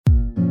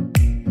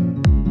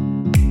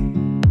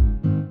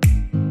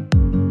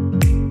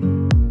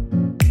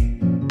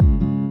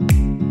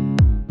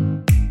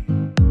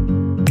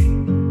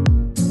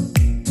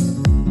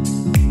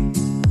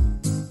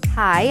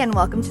Hi, and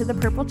welcome to the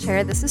Purple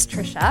Chair. This is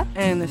Trisha.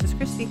 And this is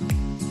Christy.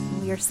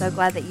 We are so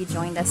glad that you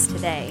joined us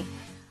today.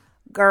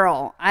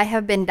 Girl, I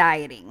have been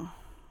dieting.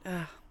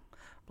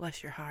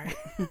 Bless your heart.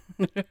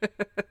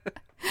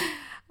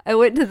 I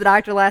went to the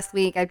doctor last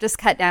week. I've just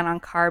cut down on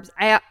carbs.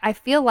 I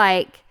feel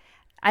like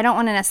I don't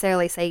want to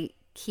necessarily say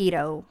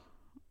keto.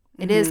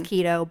 It is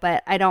keto,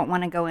 but I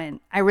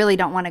really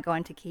don't want to go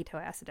into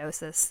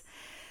ketoacidosis.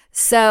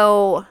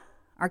 So,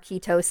 or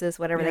ketosis,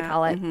 whatever they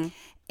call it. Mm-hmm.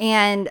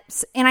 And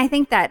I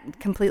think that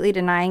completely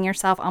denying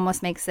yourself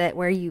almost makes it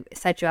where you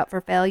set you up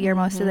for failure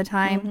most of the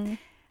time. Mm-hmm.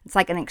 It's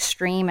like an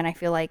extreme, and I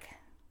feel like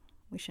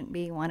we shouldn't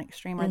be one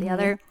extreme or the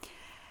other.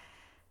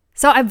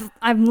 So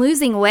I'm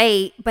losing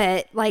weight,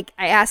 but like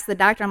I asked the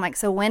doctor, I'm like,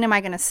 so when am I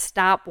going to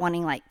stop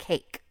wanting like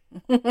cake?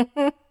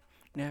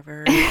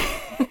 Never.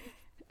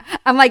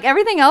 I'm like,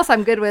 everything else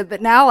I'm good with,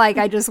 but now like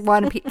I just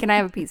want can I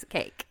have a piece of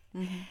cake?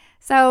 Mm-hmm.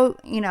 So,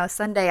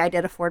 Sunday I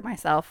did afford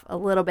myself a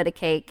little bit of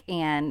cake,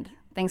 and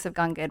things have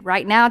gone good.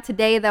 Right now,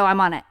 today, though,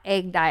 I'm on an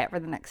egg diet for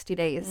the next 2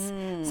 days.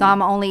 So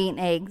I'm only eating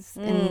eggs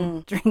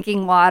and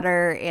drinking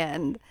water,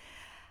 and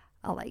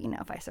I'll let you know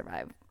if I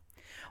survive.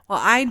 Well,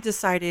 I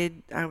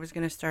decided I was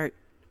going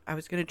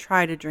to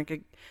try to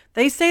drink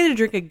they say to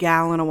drink a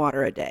gallon of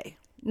water a day.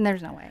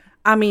 There's no way.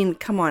 I mean,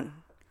 come on.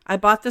 I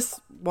bought this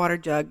water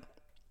jug,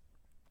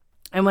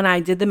 and when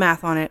I did the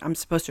math on it, I'm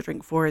supposed to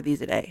drink 4 of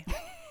these a day.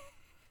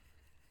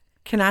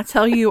 Can I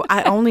tell you,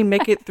 I only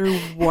make it through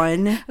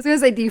one. I was going to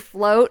say, do you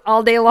float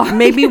all day long?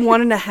 Maybe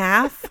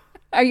 1.5.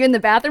 Are you in the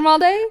bathroom all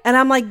day? And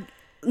I'm like,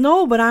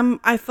 no, but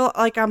I feel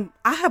like I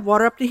have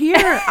water up to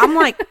here. I'm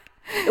like,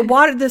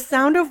 the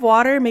sound of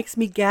water makes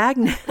me gag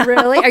now.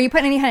 Really? Are you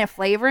putting any kind of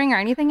flavoring or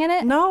anything in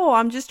it? No,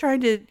 I'm just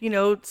trying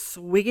to,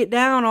 swig it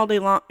down all day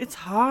long. It's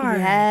hard.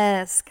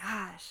 Yes,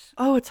 gosh.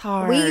 Oh, it's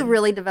hard. We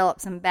really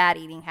developed some bad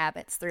eating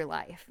habits through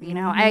life.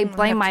 I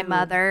blame my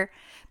mother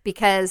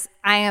because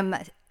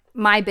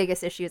my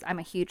biggest issue is I'm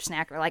a huge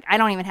snacker. Like, I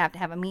don't even have to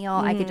have a meal.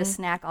 I could just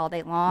snack all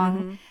day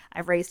long.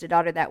 I've raised a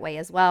daughter that way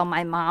as well.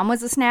 My mom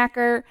was a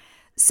snacker.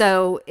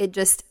 So it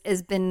just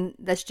has been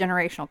this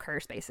generational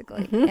curse,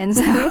 basically. And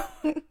so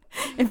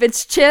if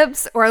it's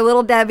chips or a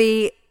Little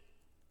Debbie,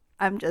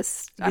 I'm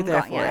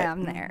there for it.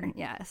 I'm there.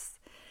 Yes.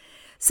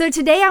 So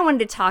today I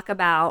wanted to talk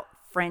about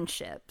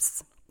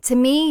friendships. To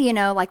me,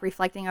 like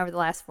reflecting over the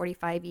last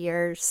 45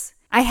 years,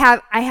 I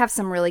have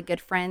some really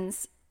good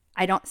friends.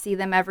 I don't see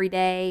them every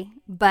day,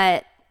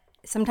 but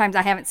sometimes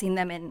I haven't seen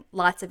them in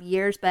lots of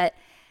years, but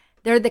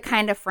they're the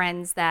kind of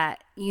friends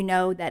that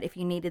that if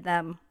you needed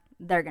them,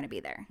 they're going to be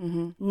there.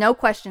 Mm-hmm. No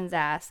questions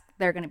asked.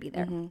 They're going to be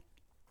there.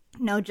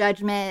 Mm-hmm. No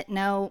judgment.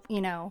 No,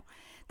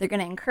 they're going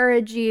to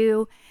encourage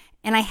you.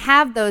 And I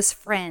have those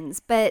friends,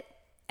 but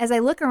as I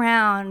look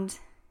around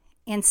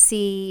and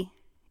see,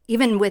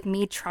 even with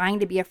me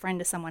trying to be a friend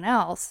to someone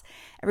else,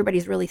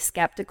 everybody's really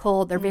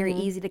skeptical. They're very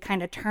easy to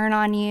kind of turn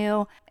on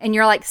you. And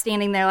you're like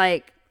standing there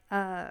like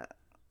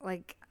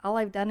all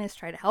I've done is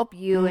try to help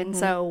you. Mm-hmm. And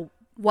so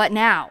what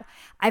now?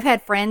 I've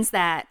had friends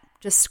that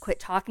just quit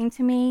talking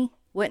to me,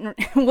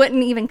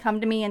 wouldn't even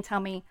come to me and tell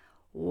me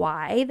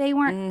why they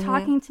weren't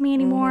talking to me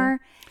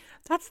anymore.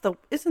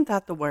 Isn't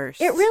that the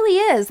worst? It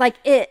really is.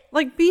 Like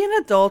be an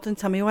adult and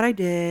tell me what I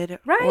did.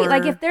 Right.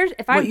 Like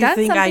if I've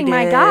done something,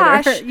 my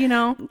gosh,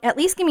 at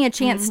least give me a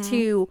chance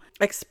to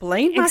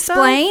explain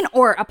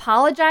or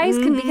apologize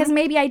because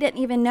maybe I didn't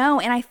even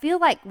know. And I feel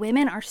like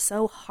women are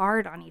so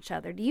hard on each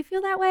other. Do you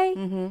feel that way?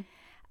 Mm-hmm.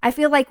 I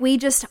feel like we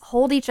just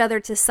hold each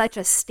other to such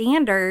a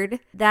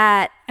standard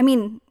that,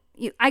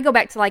 I go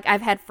back to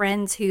I've had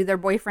friends who their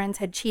boyfriends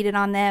had cheated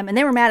on them and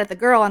they were mad at the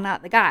girl and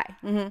not the guy.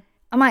 Mm-hmm.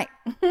 I'm like,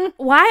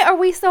 why are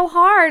we so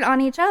hard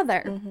on each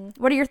other? Mm-hmm.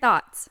 What are your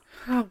thoughts?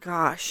 Oh,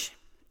 gosh.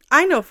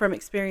 I know from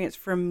experience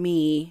from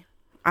me,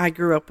 I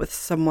grew up with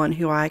someone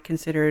who I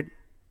considered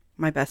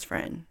my best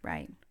friend.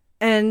 Right.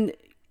 And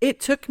it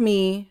took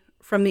me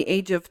from the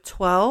age of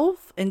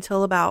 12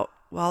 until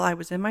I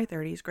was in my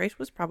 30s. Grace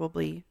was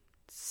probably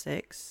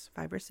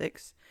 5 or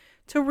 6,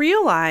 to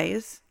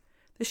realize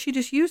that she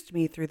just used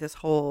me through this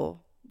whole...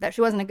 That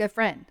she wasn't a good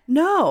friend.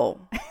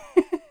 No.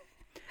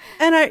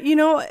 And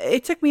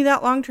it took me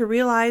that long to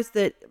realize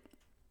that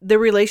the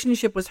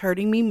relationship was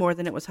hurting me more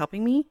than it was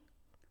helping me.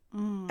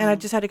 And I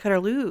just had to cut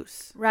her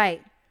loose.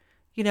 Right.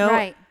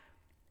 Right.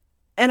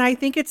 And I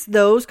think it's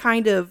those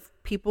kind of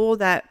people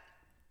that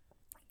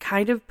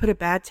kind of put a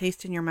bad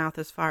taste in your mouth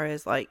as far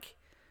as right.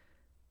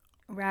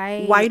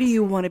 Why do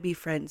you want to be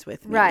friends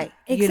with me? Right.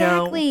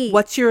 Exactly.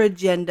 What's your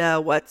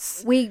agenda?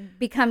 We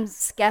become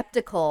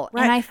skeptical.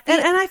 Right.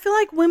 And I feel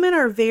like women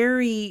are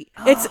very,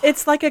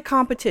 it's like a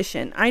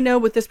competition. I know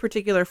with this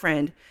particular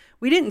friend,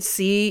 we didn't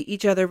see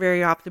each other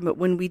very often, but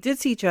when we did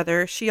see each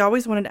other, she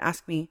always wanted to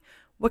ask me,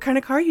 what kind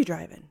of car are you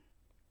driving?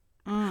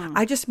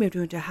 I just moved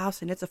into a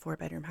house and it's a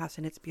 4-bedroom house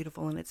and it's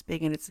beautiful and it's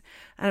big and it's,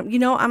 I'm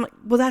like,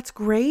 well, that's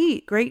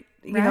great. Great.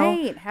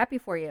 Right. Happy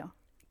for you.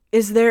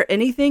 Is there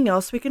anything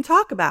else we can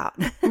talk about?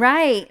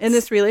 Right. In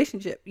this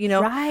relationship,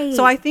 Right.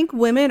 So I think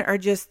women are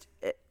just,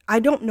 I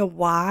don't know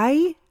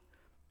why,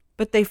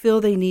 but they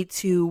feel they need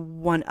to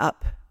one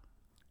up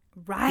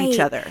each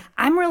other.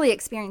 I'm really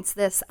experienced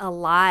this a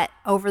lot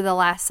over the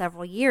last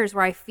several years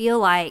where I feel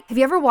like, have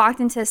you ever walked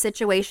into a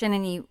situation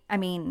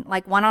and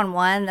like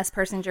one-on-one, this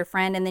person's your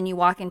friend, and then you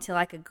walk into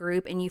like a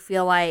group and you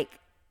feel like,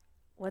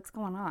 what's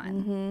going on?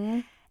 Mm-hmm.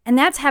 And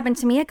that's happened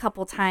to me a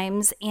couple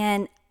times.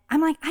 And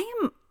I'm like,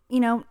 I am,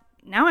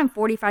 now I'm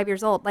 45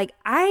 years old. Like,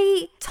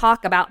 I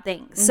talk about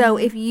things. Mm-hmm. So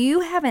if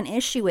you have an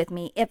issue with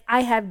me, if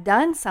I have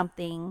done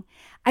something,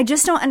 I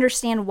just don't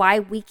understand why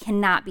we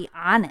cannot be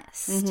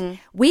honest. Mm-hmm.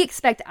 We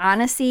expect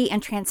honesty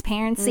and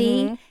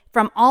transparency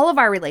from all of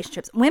our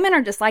relationships. Women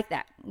are just like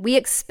that. We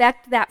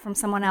expect that from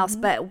someone else,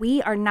 but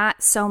we are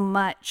not so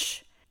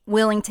much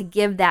willing to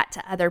give that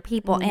to other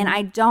people. And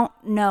I don't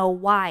know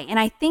why. And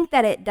I think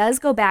that it does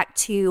go back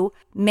to,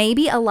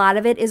 maybe a lot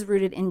of it is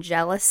rooted in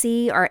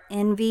jealousy or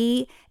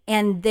envy,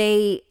 and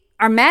they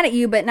are mad at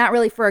you, but not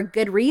really for a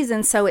good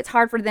reason. So it's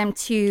hard for them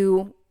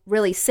to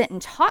really sit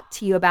and talk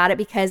to you about it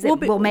because it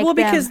will make them... Well,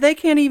 because they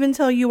can't even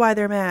tell you why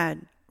they're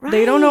mad. Right.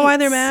 They don't know why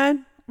they're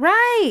mad.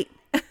 Right.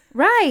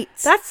 Right.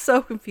 That's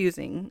so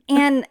confusing.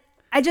 And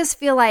I just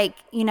feel like,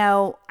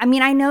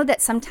 I know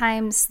that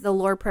sometimes the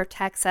Lord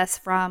protects us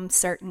from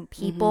certain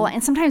people,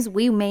 and sometimes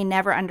we may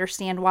never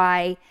understand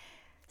why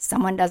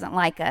someone doesn't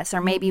like us,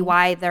 or maybe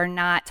why they're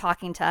not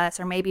talking to us,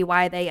 or maybe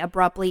why they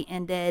abruptly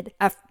ended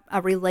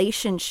a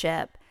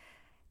relationship.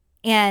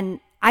 And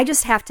I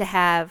just have to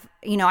have,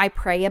 I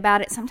pray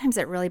about it. Sometimes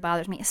it really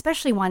bothers me,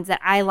 especially ones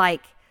that I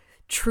like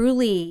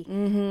truly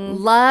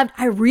loved.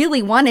 I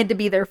really wanted to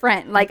be their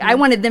friend. Like, I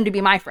wanted them to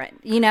be my friend,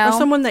 Or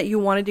someone that you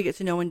wanted to get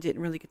to know and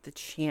didn't really get the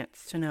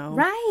chance to know.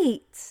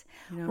 Right.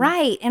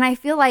 Right. And I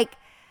feel like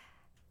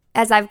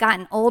as I've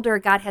gotten older,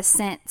 God has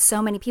sent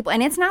so many people.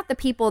 And it's not the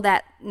people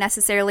that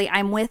necessarily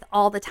I'm with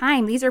all the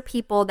time. These are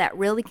people that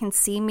really can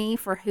see me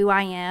for who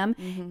I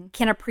am,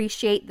 can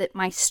appreciate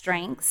my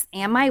strengths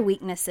and my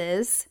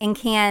weaknesses, and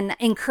can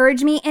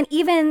encourage me and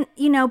even,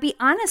 be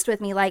honest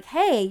with me. Like,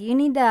 hey, you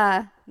need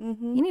to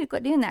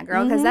quit doing that,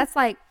 girl, because that's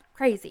like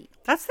crazy.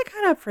 That's the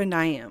kind of friend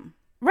I am.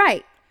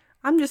 Right.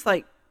 I'm just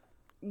like,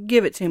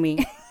 give it to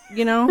me.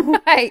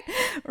 Right.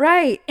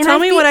 And tell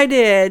me what I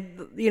did,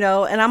 and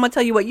I'm going to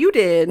tell you what you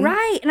did.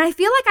 Right. And I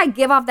feel like I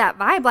give off that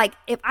vibe. Like,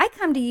 if I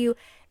come to you,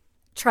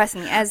 trust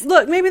me,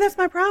 look, maybe that's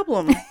my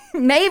problem.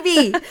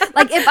 Maybe.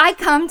 Like, if I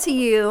come to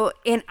you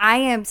and I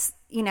am,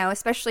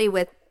 especially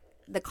with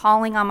the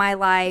calling on my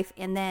life,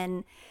 and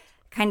then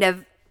kind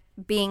of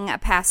being a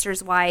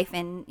pastor's wife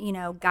and,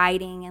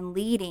 guiding and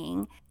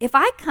leading, if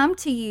I come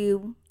to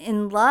you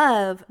in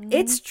love,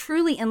 it's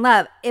truly in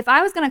love. If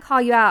I was going to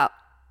call you out,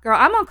 girl,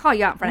 I'm going to call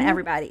you out in front of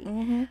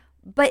everybody.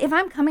 But if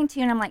I'm coming to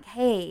you and I'm like,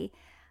 hey,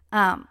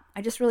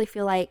 I just really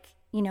feel like,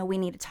 we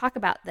need to talk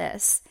about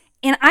this.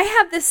 And I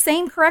have this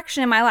same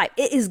correction in my life.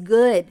 It is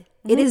good.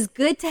 It is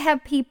good to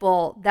have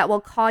people that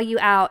will call you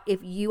out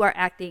if you are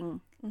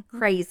acting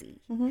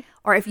crazy,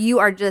 or if you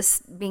are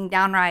just being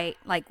downright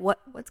like,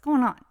 what's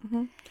going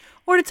on?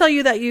 Or to tell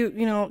you that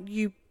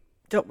you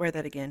don't wear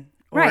that again.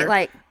 Or, right.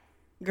 Like,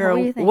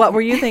 girl, what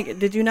were you thinking?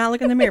 Did you not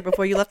look in the mirror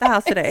before you left the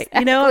house today?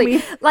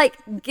 Exactly. Like,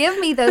 give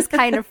me those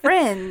kind of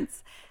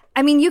friends.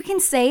 I mean, you can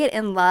say it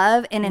in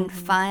love and in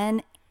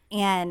fun.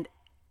 And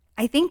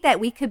I think that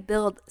we could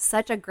build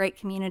such a great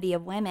community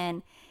of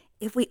women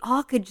if we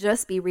all could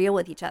just be real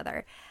with each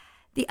other.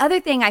 The other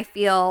thing I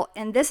feel,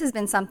 and this has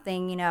been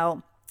something,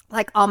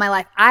 like all my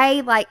life,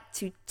 I like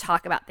to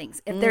talk about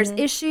things. If there's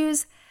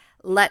issues,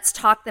 let's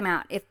talk them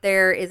out. If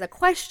there is a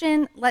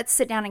question, let's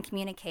sit down and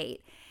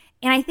communicate.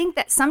 And I think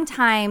that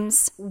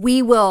sometimes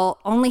we will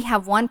only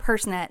have one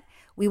person that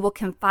we will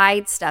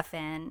confide stuff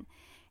in.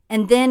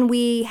 And then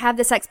we have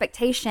this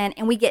expectation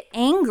and we get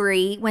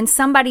angry when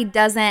somebody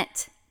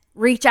doesn't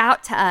reach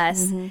out to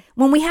us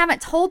when we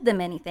haven't told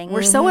them anything.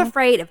 We're so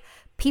afraid of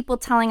people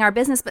telling our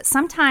business. But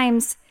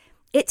sometimes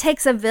it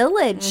takes a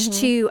village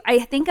to, I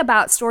think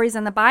about stories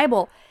in the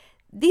Bible.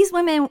 These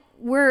women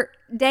were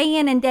day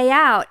in and day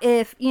out.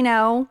 If,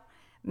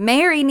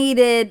 Mary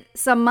needed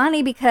some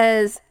money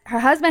because her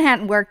husband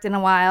hadn't worked in a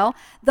while,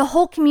 the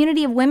whole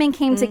community of women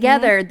came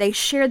together. They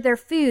shared their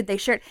food.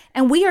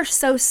 And we are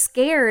so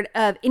scared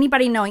of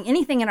anybody knowing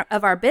anything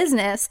of our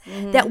business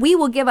that we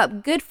will give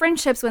up good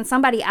friendships when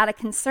somebody out of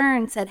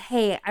concern said,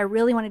 hey, I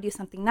really want to do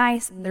something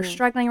nice. They're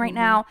struggling right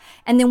now.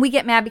 And then we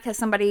get mad because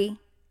somebody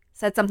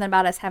said something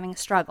about us having a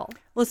struggle.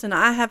 Listen,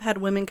 I have had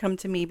women come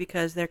to me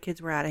because their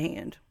kids were out of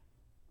hand.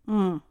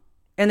 And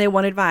they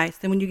want advice.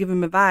 Then when you give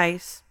them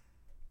advice,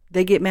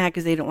 they get mad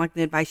because they don't like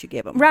the advice you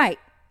give them. Right.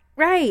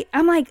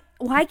 I'm like,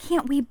 why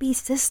can't we be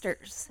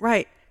sisters?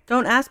 Right.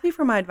 Don't ask me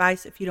for my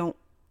advice if you don't.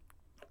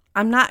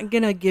 I'm not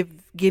going to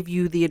give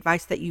you the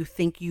advice that you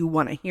think you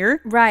want to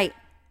hear. Right.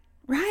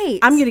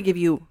 I'm going to give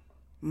you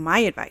my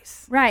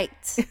advice. Right.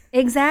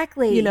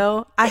 Exactly.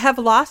 I have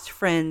lost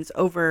friends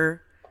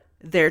over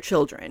their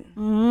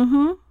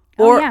children.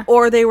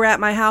 Or they were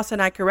at my house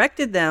and I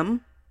corrected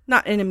them,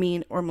 not in a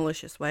mean or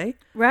malicious way.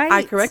 Right.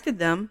 I corrected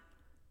them.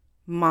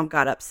 Mom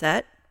got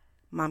upset.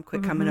 Mom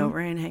quit coming over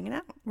and hanging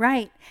out.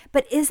 Right.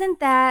 But isn't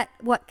that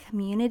what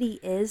community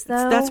is,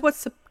 though? That's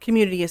what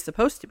community is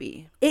supposed to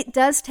be. It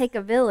does take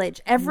a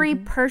village. Every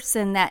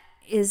person that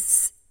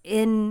is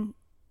in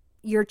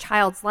your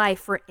child's life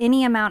for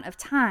any amount of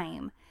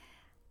time,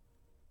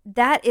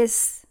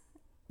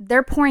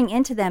 they're pouring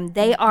into them.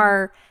 They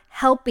are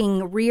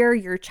helping rear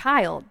your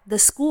child. The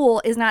school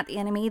is not the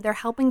enemy. They're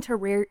helping to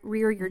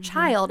rear your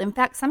child. In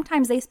fact,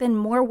 sometimes they spend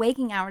more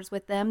waking hours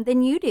with them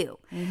than you do.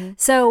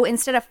 So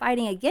instead of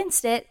fighting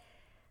against it,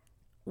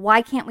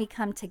 why can't we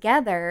come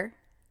together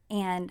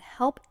and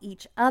help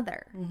each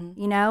other?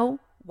 You know,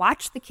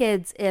 watch the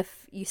kids.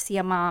 If you see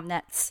a mom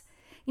that's,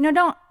 you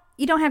don't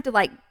have to,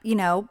 like,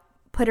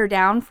 put her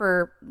down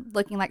for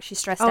looking like she's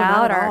stressed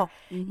out, or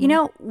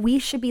we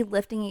should be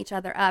lifting each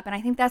other up. And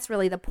I think that's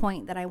really the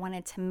point that I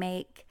wanted to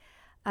make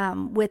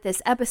with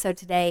this episode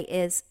today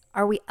is,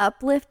 are we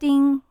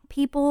uplifting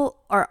people,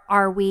 or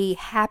are we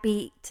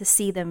happy to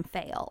see them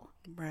fail?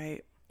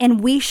 Right.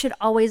 And we should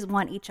always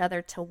want each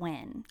other to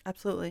win.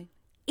 Absolutely.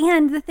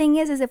 And the thing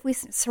is if we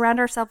surround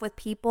ourselves with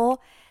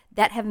people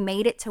that have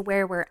made it to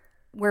where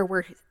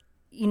we're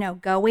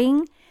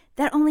going,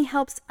 that only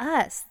helps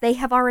us. They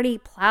have already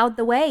plowed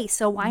the way,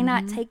 so why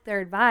not take their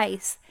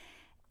advice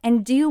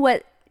and do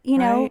what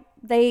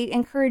they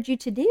encourage you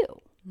to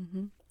do?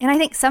 And I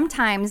think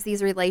sometimes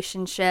these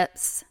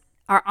relationships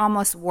are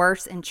almost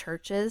worse in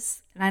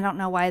churches, and I don't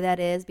know why that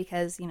is,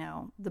 because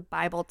the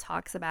Bible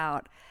talks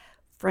about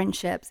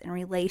friendships and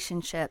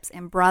relationships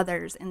and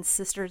brothers and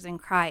sisters in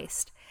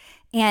Christ.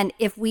 And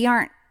if we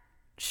aren't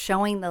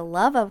showing the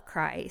love of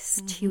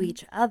Christ to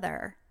each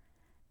other,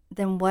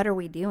 then what are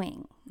we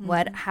doing?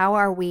 How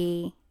are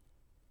we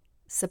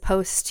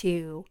supposed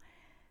to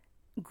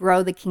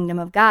grow the kingdom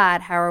of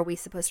God? How are we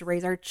supposed to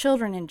raise our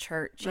children in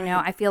church? Right.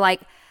 I feel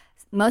like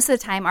most of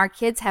the time our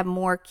kids have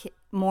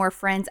more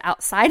friends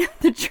outside of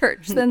the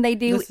church than they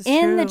do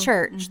in the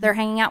church. They're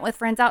hanging out with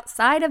friends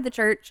outside of the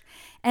church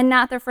and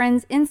not their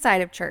friends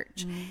inside of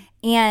church.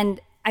 And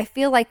I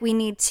feel like we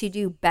need to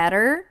do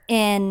better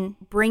in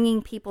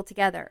bringing people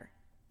together,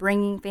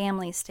 bringing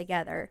families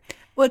together.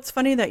 Well, it's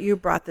funny that you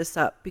brought this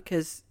up,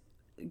 because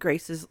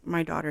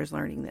my daughter is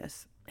learning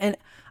this. And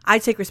I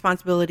take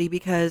responsibility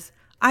because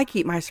I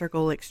keep my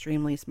circle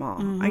extremely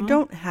small. I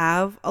don't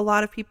have a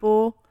lot of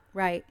people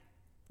Right.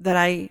 that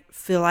I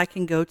feel I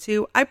can go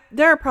to.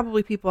 There are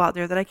probably people out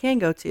there that I can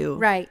go to.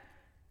 Right.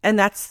 And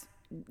that's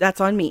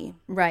on me.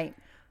 Right.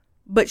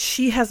 But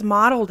she has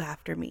modeled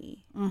after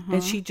me.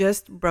 And she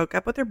just broke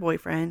up with her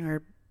boyfriend,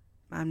 or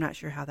I'm not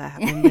sure how that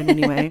happened, but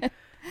anyway.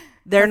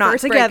 They're not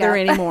together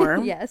anymore.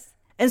 Yes.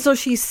 And so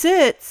she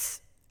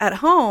sits at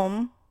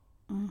home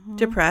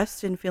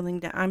depressed and feeling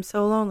down. I'm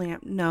so lonely.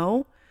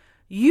 No,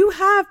 you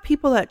have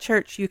people at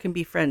church you can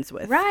be friends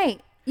with.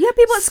 Right. You have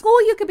people at school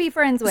you could be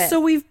friends with. So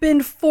we've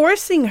been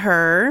forcing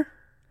her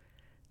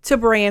to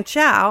branch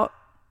out.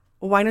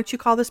 Why don't you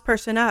call this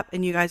person up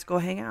and you guys go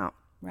hang out?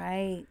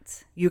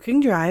 Right. You can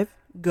drive.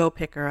 Go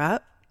pick her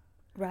up.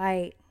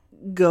 Right.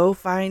 Go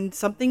find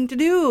something to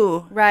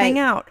do. Right. Hang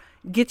out.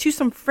 Get you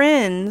some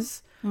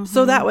friends.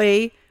 So that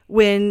way,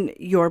 when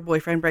your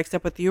boyfriend breaks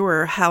up with you,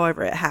 or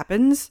however it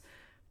happens,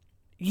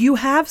 you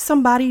have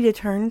somebody to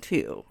turn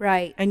to.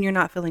 Right. And you're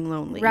not feeling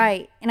lonely.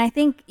 Right. And I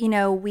think,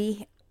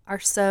 we are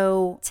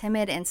so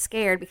timid and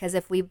scared because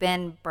if we've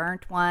been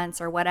burnt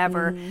once or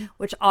whatever,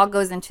 which all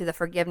goes into the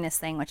forgiveness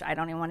thing, which I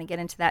don't even want to get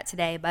into that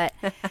today, but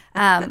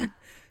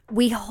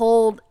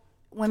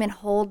women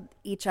hold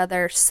each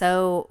other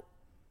so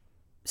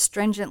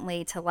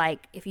stringently to,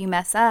 like, if you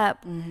mess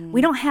up,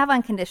 we don't have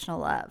unconditional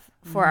love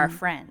for our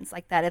friends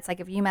like that. It's like,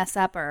 if you mess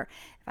up, or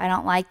if I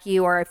don't like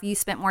you, or if you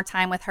spent more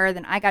time with her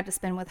than I got to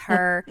spend with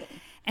her.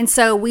 And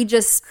so we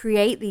just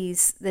create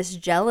this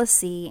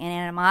jealousy and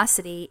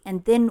animosity.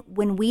 And then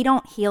when we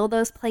don't heal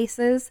those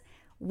places,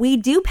 we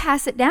do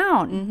pass it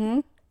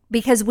down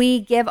because we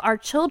give our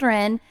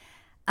children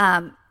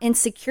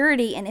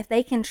insecurity, and if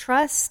they can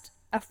trust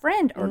a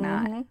friend or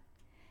not,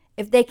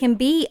 if they can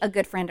be a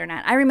good friend or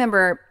not. I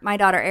remember my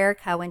daughter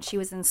Erica, when she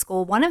was in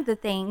school, one of the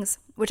things,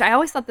 which I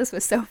always thought this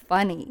was so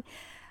funny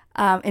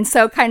and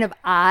so kind of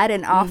odd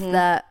and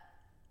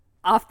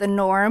off the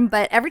norm,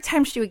 but every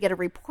time she would get a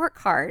report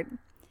card,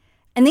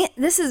 and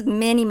this is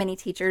many, many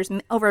teachers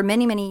over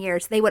many, many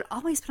years, they would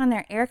always put on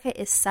there, Erica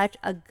is such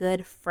a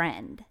good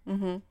friend.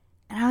 And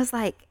I was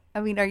like,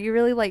 are you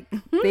really, like,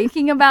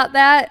 thinking about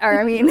that?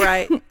 Or,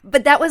 right.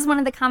 But that was one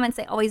of the comments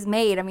they always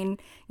made.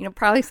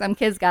 Probably some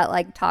kids got,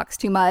 like, talks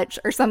too much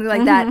or something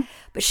like that.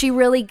 But she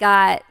really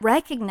got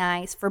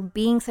recognized for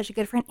being such a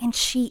good friend. And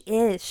she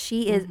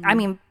is.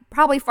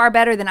 Probably far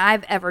better than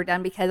I've ever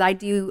done, because I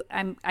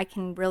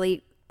can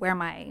really wear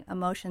my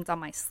emotions on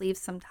my sleeves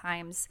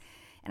sometimes.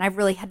 And I've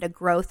really had to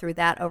grow through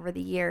that over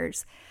the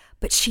years.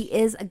 But she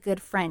is a good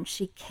friend.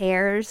 She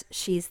cares.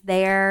 She's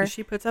there.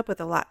 She puts up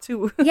with a lot,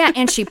 too. Yeah,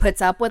 and she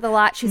puts up with a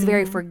lot. She's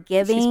very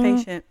forgiving.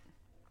 She's patient.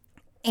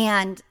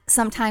 And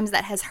sometimes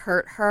that has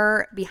hurt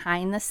her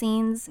behind the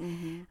scenes.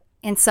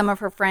 And some of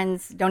her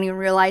friends don't even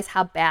realize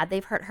how bad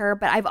they've hurt her.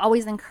 But I've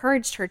always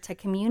encouraged her to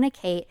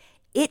communicate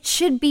it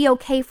should be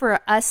okay for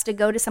us to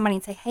go to somebody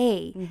and say,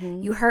 hey,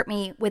 you hurt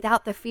me,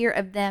 without the fear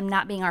of them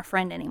not being our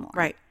friend anymore.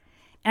 Right.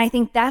 And I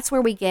think that's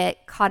where we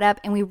get caught up,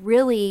 and we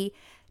really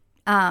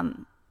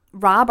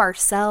rob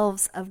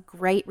ourselves of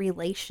great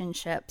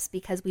relationships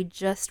because we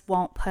just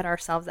won't put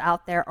ourselves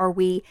out there, or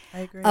we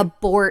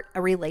abort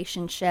a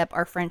relationship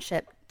or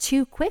friendship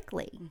too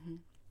quickly.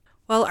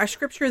 Well, our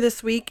scripture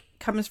this week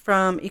comes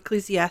from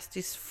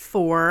Ecclesiastes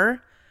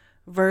 4,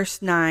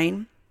 verse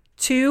 9.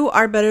 2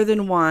 are better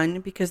than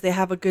 1 because they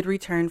have a good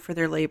return for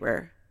their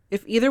labor.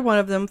 If either one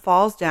of them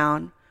falls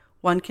down,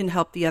 one can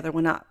help the other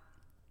one up.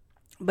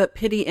 But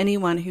pity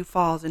anyone who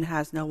falls and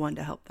has no one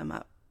to help them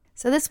up.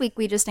 So this week,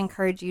 we just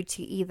encourage you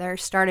to either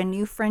start a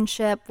new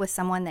friendship with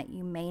someone that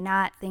you may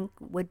not think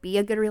would be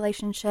a good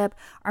relationship,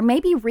 or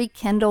maybe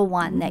rekindle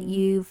one that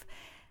you've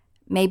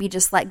maybe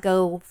just let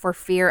go for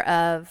fear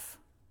of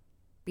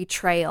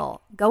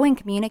betrayal. Go and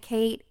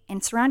communicate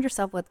and surround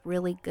yourself with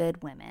really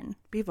good women.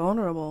 Be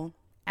vulnerable.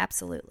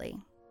 Absolutely.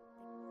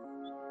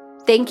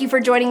 Thank you for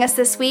joining us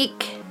this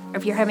week.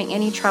 If you're having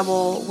any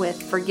trouble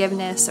with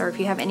forgiveness, or if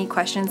you have any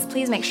questions,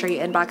 please make sure you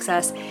inbox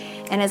us.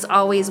 And as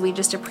always, we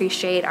just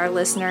appreciate our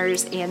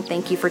listeners, and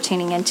thank you for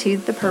tuning into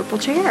The Purple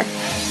Chair.